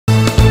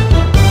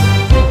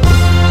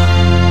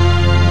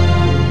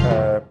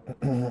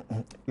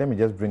let me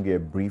just bring you a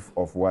brief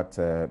of what,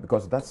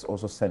 because that's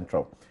also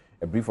central,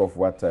 a brief of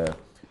what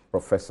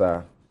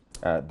Professor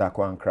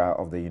Danquah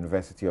of the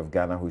University of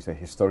Ghana, who is a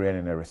historian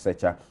and a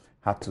researcher,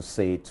 had to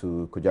say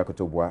to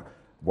Kujakoto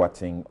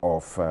Boateng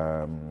of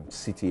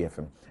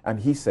CTFM. And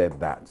he said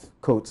that,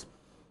 quote,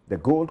 the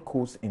Gold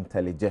Coast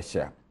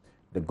intelligentsia,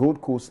 the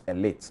Gold Coast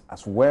elites,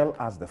 as well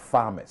as the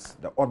farmers,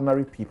 the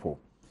ordinary people,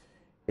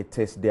 it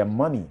is their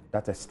money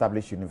that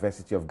established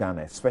University of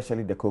Ghana,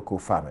 especially the cocoa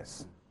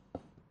farmers.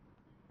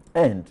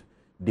 And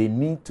they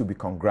need to be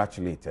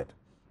congratulated.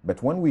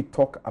 But when we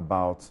talk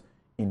about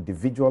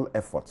individual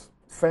efforts,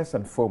 first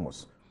and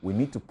foremost, we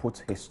need to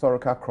put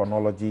historical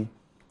chronology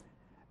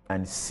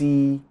and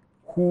see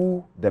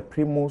who the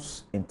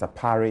primus inter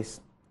pares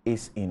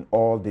is in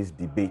all these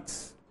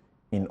debates.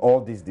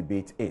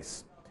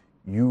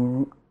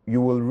 You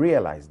will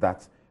realize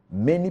that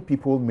many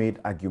people made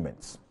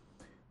arguments.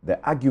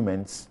 The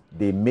arguments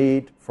they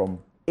made from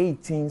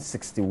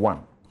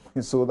 1861.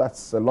 So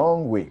that's a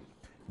long way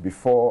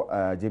before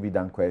J.B.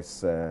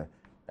 Danquah's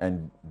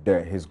and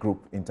his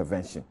group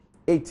intervention.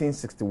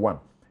 1861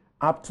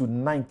 up to the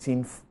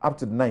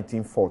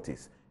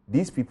 1940s.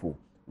 These people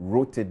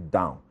wrote it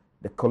down.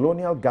 The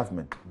colonial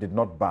government did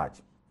not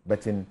budge,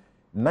 but in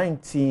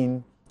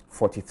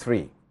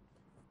 1943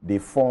 they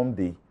formed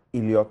the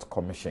Elliott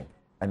Commission,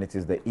 and it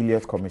is the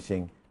Elliott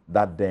Commission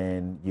that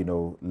then,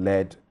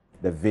 led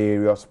the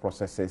various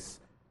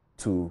processes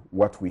to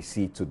what we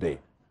see today.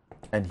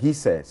 And he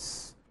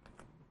says,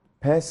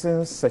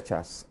 persons such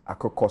as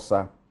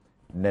Akokosa,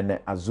 Nene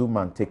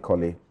Azumante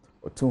Kole,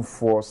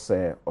 Otumfuo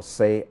Se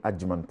Osei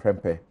Ajiman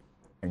Prempe,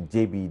 and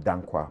J.B.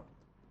 Danquah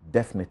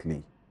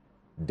definitely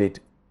did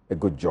a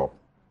good job.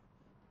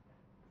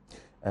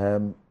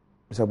 Mr.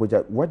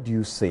 Agbodza, what do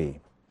you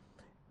say?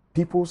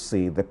 People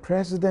say the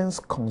president's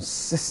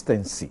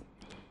consistency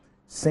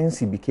since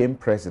he became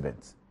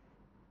president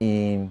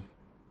in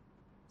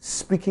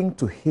speaking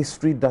to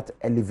history that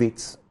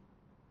elevates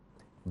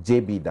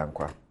J.B.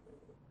 Danquah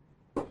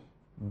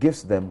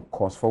gives them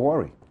cause for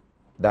worry.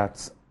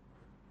 That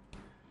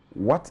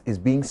what is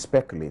being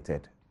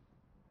speculated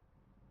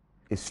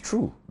is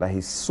true, that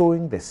he's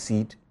sowing the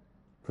seed,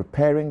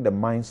 preparing the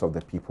minds of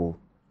the people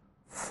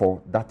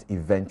for that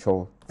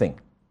eventual thing.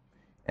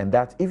 And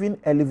that even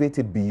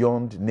elevated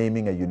beyond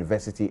naming a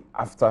university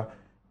after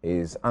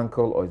his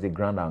uncle or his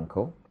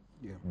grand-uncle,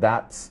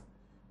 that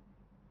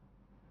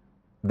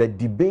the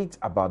debate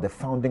about the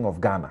founding of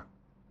Ghana,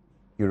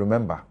 you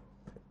remember,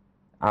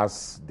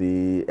 as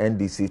the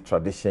NDC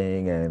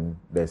tradition and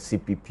the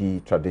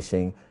CPP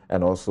tradition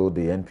and also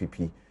the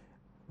NPP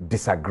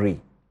disagree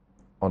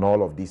on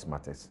all of these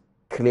matters,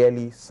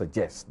 clearly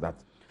suggests that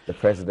the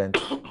president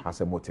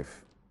has a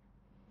motive.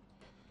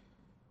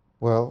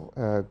 Well,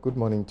 good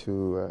morning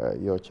to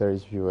your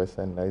cherished viewers,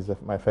 and it's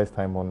my first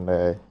time on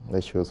the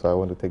show, so I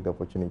want to take the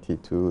opportunity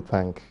to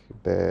thank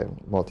the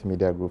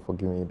multimedia group for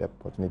giving me the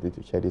opportunity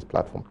to share this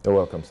platform. You're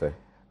welcome, sir.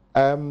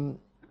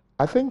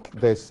 I think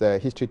there's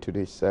history to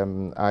this.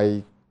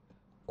 I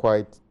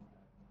quite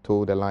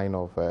told the line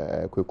of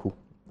Kweku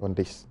on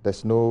this.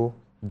 There's no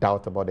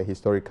doubt about the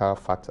historical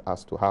fact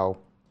as to how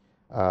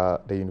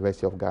the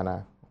University of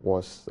Ghana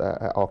was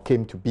or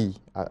came to be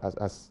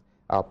as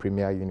our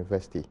premier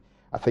university.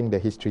 I think the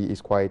history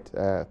is quite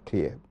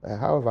clear.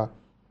 However,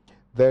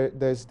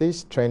 there's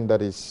this trend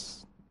that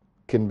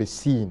can be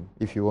seen,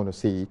 if you want to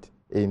see it,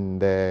 in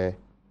the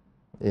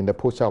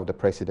posture of the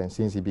president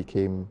since he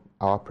became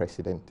our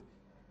president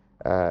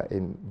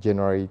in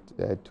January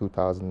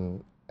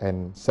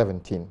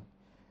 2017.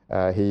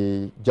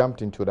 He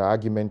jumped into the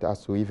argument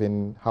as to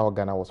even how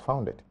Ghana was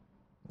founded.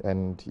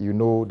 And you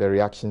know the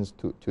reactions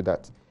to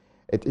that.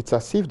 It's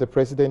as if the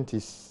president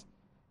is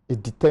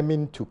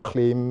determined to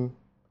claim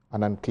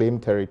an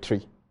unclaimed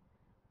territory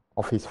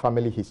of his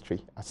family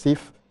history, as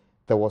if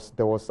there was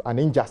an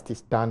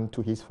injustice done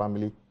to his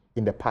family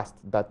in the past,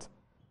 that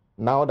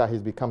now that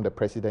he's become the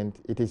president,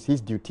 it is his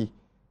duty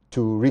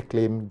to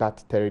reclaim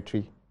that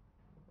territory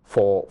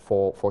for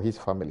his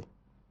family.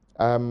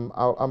 I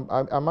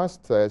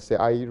must say,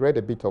 I read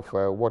a bit of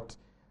what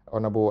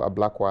Honorable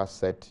Ablakwa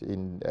said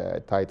in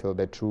titled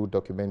The True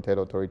Documented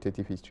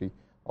Authoritative History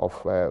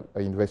of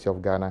University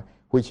of Ghana,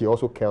 which he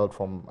also culled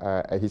from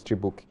a history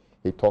book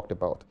he talked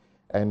about.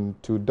 And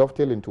to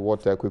dovetail into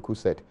what Kweku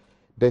said,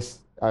 this,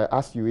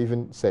 as you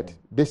even said,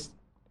 this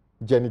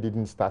journey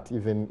didn't start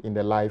even in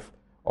the life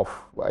of,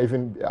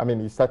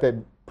 it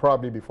started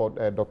probably before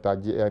Dr.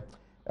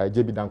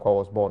 J.B. Danquah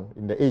was born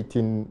in the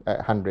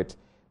 1800s.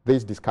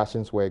 These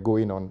discussions were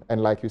going on,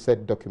 and like you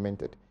said,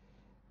 documented.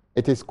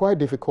 It is quite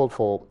difficult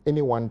for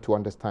anyone to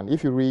understand.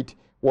 If you read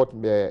what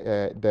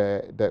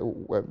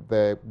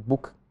the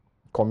book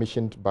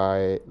commissioned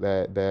by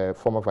the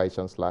former Vice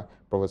Chancellor,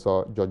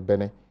 Professor George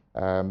Bene,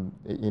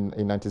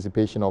 in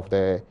anticipation of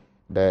the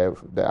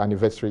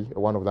anniversary,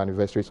 one of the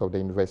anniversaries of the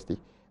university.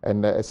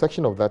 And a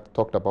section of that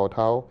talked about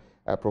how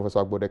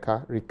Professor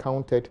Agbodza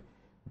recounted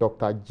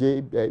Dr.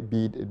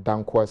 J.B.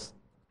 Danquah's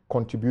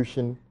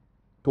contribution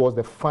towards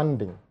the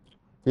funding.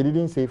 He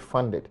didn't say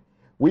funded.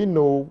 We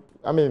know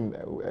I mean,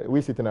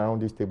 we sitting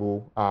around this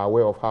table are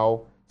aware of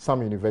how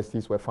some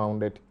universities were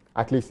founded,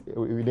 at least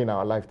within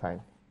our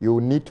lifetime. You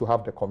need to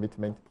have the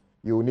commitment.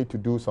 You need to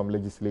do some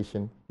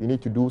legislation. You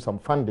need to do some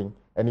funding,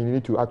 and you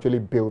need to actually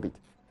build it.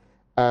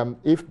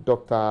 If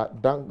Dr.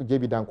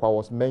 J.B. Danquah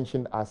was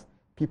mentioned as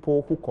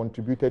people who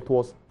contributed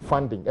towards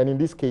funding, and in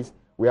this case,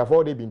 we have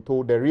already been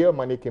told the real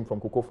money came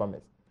from cocoa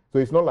farmers. So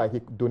it's not like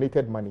he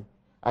donated money.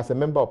 As a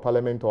member of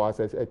parliament or as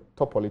a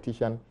top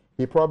politician,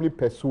 he probably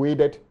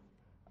persuaded,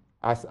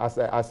 as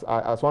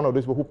one of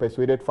those people who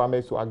persuaded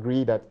farmers to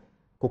agree that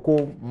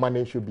cocoa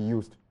money should be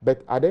used.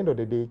 But at the end of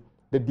the day,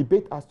 the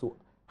debate as to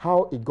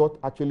how it got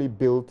actually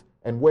built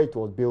and where it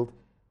was built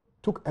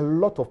took a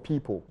lot of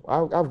people.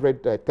 I've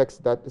read a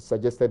text that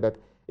suggested that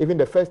even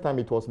the first time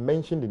it was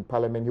mentioned in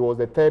parliament, he was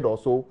the third or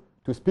so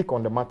to speak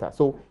on the matter.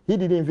 So he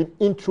didn't even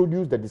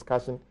introduce the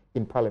discussion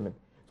in parliament.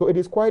 So it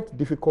is quite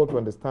difficult to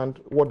understand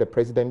what the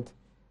president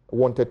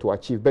wanted to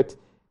achieve. But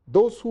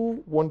those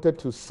who wanted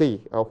to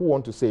say, or who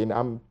want to say, and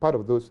I'm part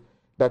of those,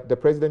 that the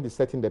president is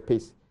setting the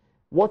pace.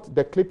 What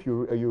the clip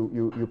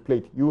you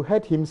played, you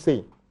heard him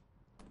say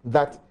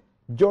that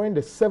during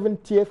the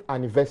 70th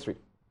anniversary,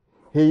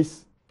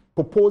 he's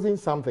proposing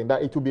something,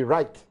 that it would be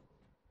right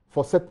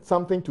for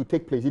something to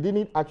take place. He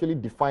didn't actually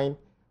define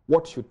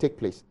what should take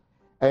place.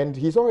 And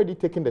he's already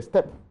taken the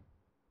step.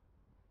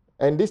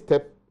 And this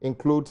step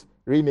includes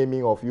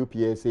renaming of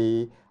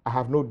UPSA. I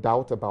have no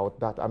doubt about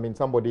that. I mean,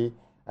 somebody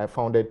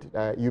founded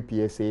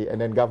UPSA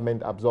and then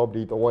government absorbed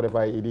it or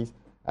whatever it is.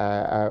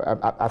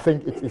 I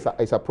think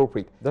it's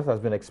appropriate. That has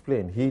been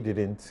explained. He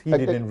didn't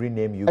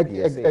rename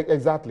UPSA.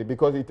 Exactly,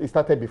 because it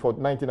started before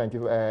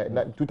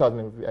 1990,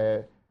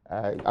 2000.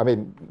 I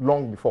mean,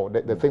 long before.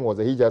 The thing was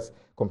that he just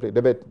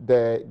completed. But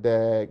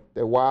the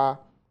WA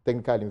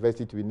Technical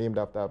University to be named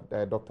after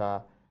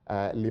Dr.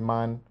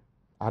 Liman,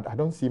 I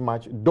don't see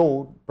much,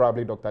 though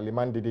probably Dr.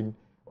 Liman didn't,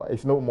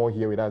 it's no more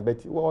here with us, but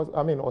it was,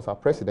 I mean, was our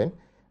president.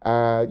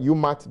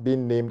 UMAT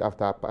being named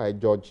after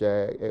George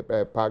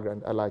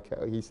Pargrand, like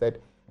he said,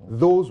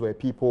 those were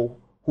people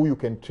who you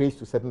can trace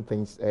to certain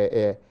things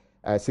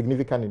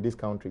significant in this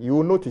country. You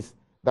will notice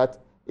that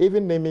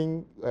even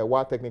naming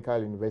WA Technical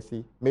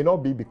University may not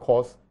be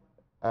because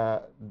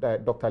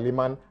Dr.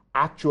 Liman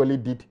actually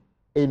did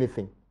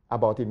anything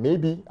about it.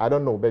 Maybe, I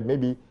don't know, but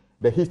maybe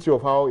the history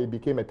of how it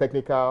became a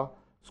technical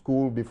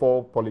school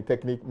before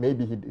Polytechnic,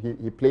 maybe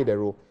he played a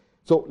role.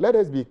 So let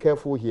us be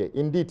careful here.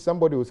 Indeed,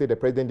 somebody will say the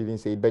president didn't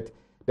say it, but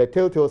the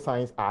telltale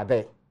signs are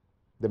there.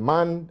 The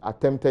man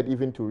attempted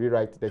even to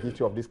rewrite the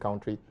history of this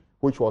country,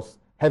 which was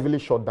heavily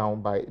shut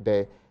down by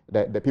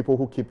the people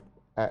who keep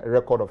a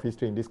record of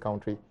history in this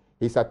country.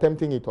 He's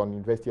attempting it on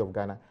University of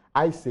Ghana.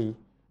 I say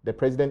the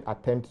president's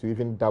attempt to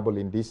even double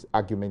in this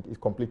argument is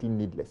completely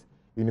needless.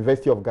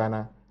 University of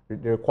Ghana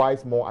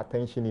requires more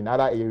attention in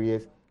other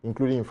areas,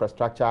 including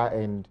infrastructure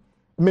and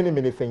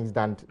many things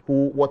than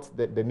what's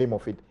the name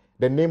of it.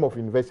 The name of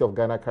University of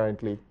Ghana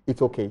currently,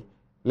 it's okay.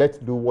 Let's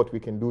do what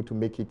we can do to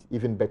make it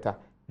even better.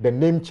 The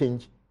name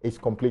change is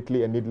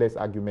completely a needless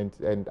argument,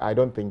 and I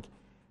don't think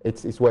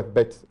it's worth.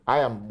 But I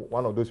am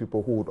one of those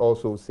people who would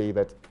also say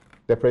that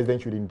the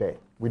president shouldn't dare.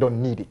 We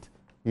don't need it.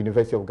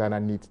 University of Ghana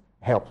needs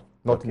help,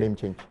 not name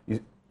change.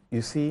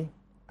 You see,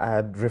 I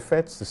had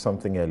referred to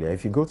something earlier.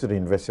 If you go to the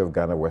University of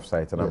Ghana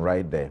website, and I'm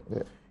right there,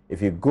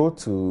 if you go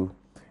to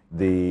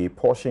the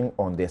portion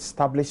on the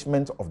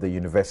establishment of the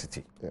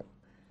university,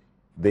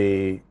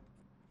 they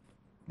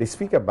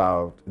speak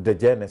about the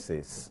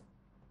genesis,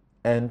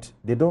 and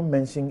they don't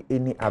mention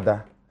any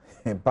other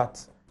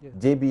but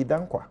J.B.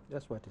 Danquah.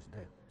 That's what is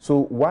there.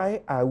 So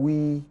why are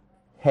we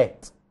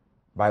hurt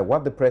by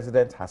what the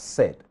president has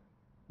said,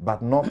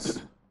 but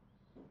not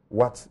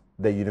what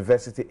the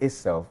university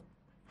itself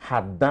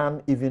had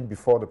done even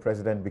before the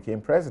president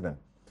became president?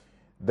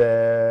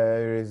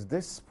 There is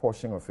this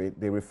portion of it.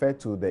 They refer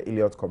to the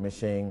Elliott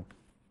Commission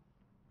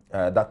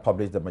that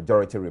published the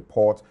majority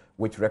report,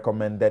 which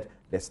recommended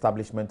the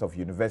establishment of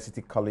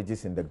university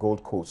colleges in the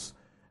Gold Coast,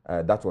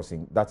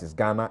 that is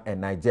Ghana and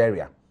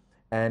Nigeria,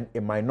 and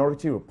a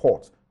minority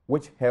report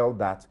which held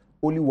that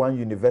only one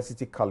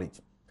university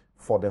college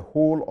for the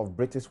whole of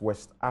British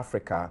West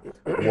Africa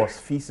was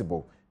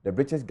feasible. The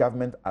British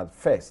government at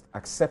first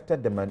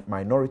accepted the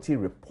minority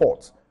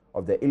report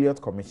of the Elliott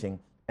Commission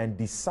and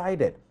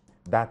decided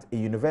that a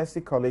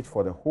university college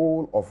for the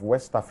whole of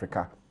West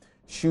Africa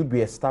should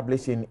be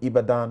established in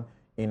Ibadan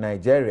in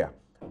Nigeria.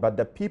 But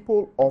the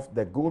people of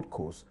the Gold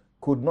Coast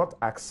could not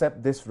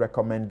accept this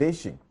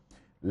recommendation.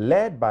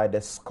 Led by the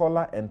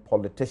scholar and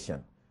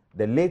politician,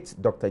 the late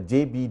Dr.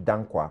 J.B.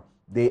 Danquah,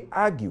 they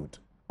argued,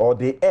 or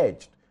they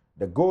urged,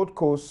 the Gold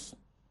Coast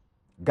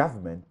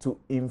government to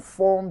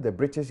inform the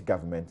British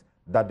government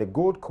that the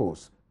Gold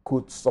Coast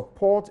could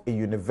support a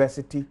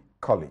university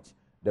college.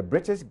 The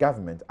British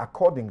government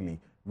accordingly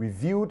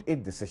reviewed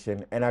its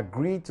decision and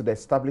agreed to the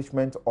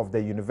establishment of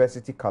the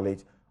University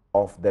College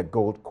of the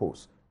Gold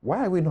Coast.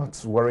 Why are we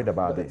not worried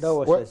about this? That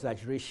was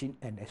exaggeration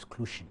and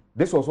exclusion.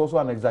 This was also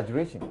an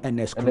exaggeration and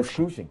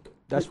exclusion.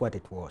 That's what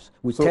it was.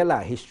 We tell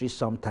our history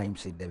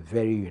sometimes in a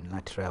very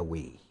unilateral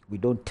way. We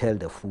don't tell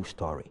the full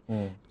story.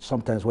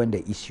 Sometimes when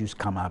the issues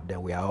come up,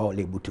 then we are all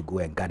able to go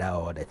and gather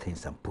all the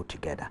things and put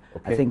together.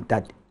 I think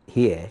that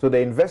here... So the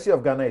University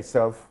of Ghana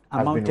itself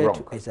has been wrong.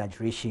 To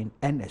exaggeration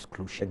and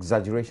exclusion.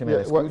 Exaggeration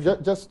and exclusion.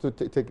 Well, just to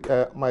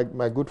take...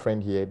 my good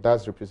friend here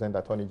does represent the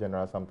Attorney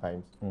General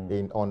sometimes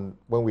when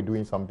we're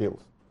doing some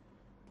deals.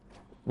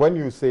 When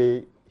you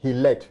say he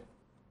led,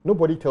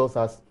 nobody tells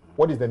us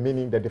what is the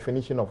meaning, the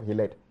definition of he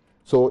led.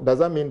 So does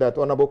that mean that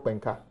Honorable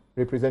Kwenka,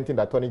 representing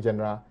the Attorney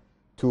General,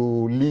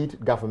 to lead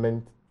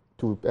government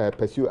to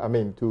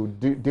to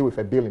deal with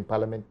a bill in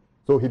Parliament,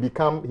 so he's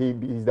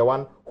the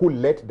one who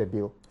led the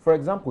bill? For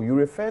example, you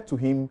refer to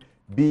him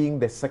being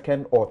the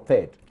second or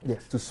third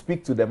to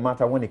speak to the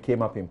matter when it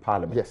came up in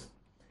Parliament. Yes.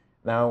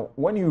 Now,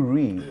 when you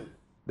read,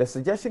 the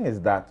suggestion is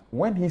that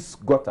when he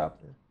got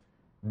up,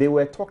 they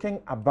were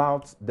talking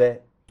about the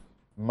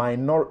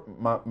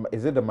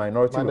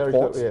minority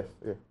report? Yes.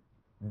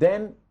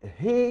 Then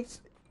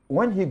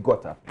when he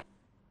got up,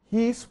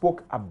 he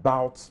spoke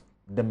about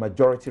the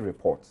majority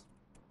report,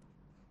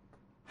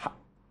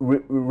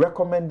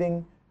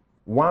 recommending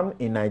one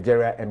in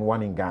Nigeria and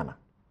one in Ghana,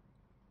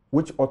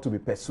 which ought to be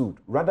pursued,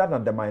 rather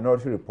than the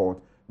minority report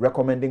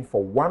recommending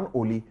for one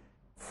only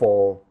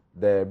for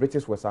the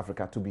British West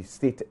Africa to be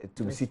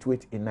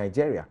situated in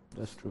Nigeria.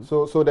 That's true.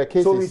 So the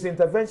case. So his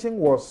intervention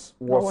was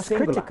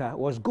critical,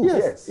 was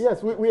good.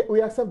 Yes,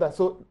 we accept that.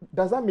 So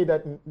does that mean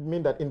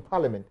that in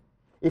Parliament,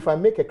 if I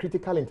make a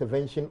critical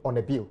intervention on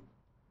a bill,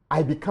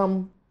 I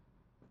become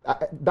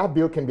that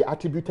bill can be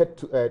attributed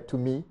to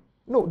me?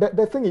 No,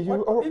 the thing is,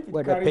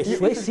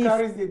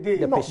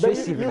 the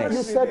persuasiveness.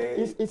 You said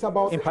it's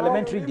about in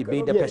parliamentary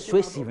debate. The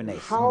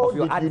persuasiveness of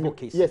your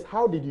advocacy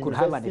how did could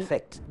have an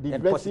effect. The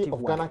University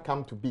of Ghana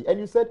come to be? And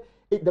you said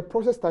the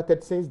process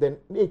started since the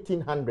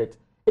 1800s.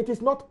 It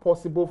is not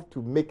possible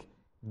to make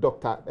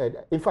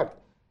in fact,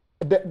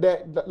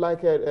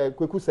 like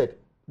Kweku said,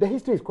 the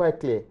history is quite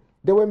clear.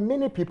 There were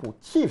many people,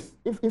 chiefs.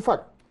 In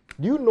fact,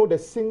 do you know the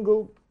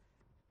single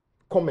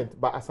comment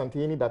by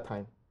Asante that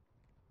time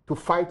to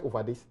fight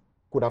over this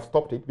could have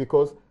stopped it?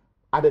 Because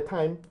at the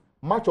time,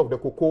 much of the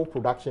cocoa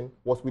production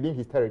was within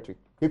his territory.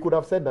 He could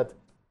have said that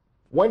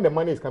when the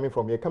money is coming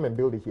from here, come and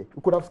build it here.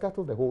 He could have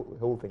scattered the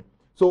whole thing.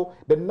 So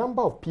the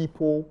number of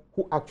people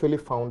who actually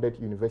founded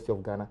University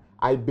of Ghana,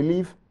 I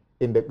believe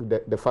in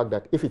the fact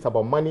that if it's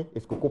about money,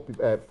 it's cocoa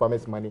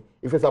farmers' money.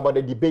 If it's about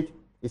the debate,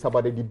 it's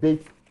about the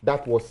debate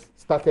that was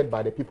started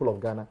by the people of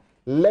Ghana.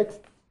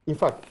 In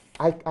fact,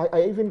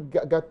 I even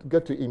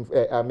got to,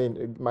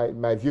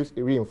 my views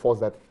reinforce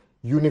that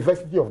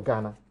University of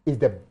Ghana is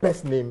the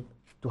best name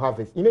to have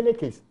this. In any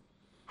case,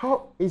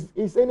 how is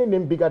any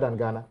name bigger than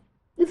Ghana?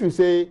 If you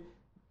say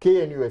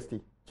KNUST,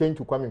 change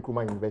to Kwame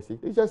Nkrumah University,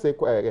 it's just say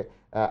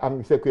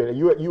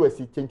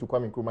USC, change to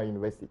Kwame Nkrumah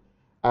University,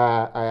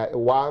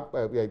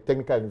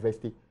 Technical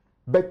University.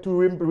 But to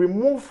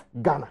remove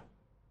Ghana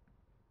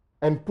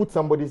and put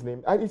somebody's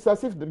name, it's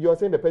as if you are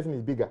saying the person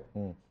is bigger.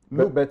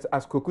 But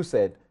as Kweku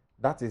said,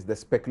 that is the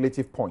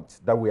speculative point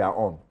that we are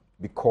on,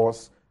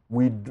 because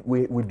we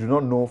do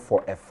not know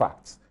for a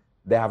fact.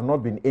 There have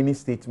not been any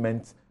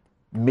statements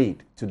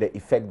made to the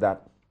effect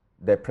that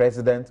the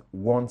president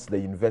wants the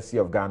University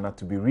of Ghana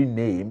to be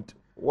renamed.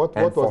 What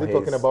was he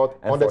talking about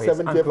on the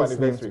 70th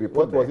anniversary?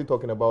 What was he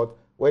talking about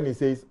when he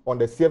says on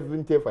the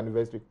 70th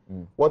anniversary?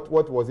 What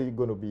was it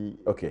going to be?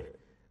 Okay.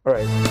 All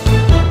right.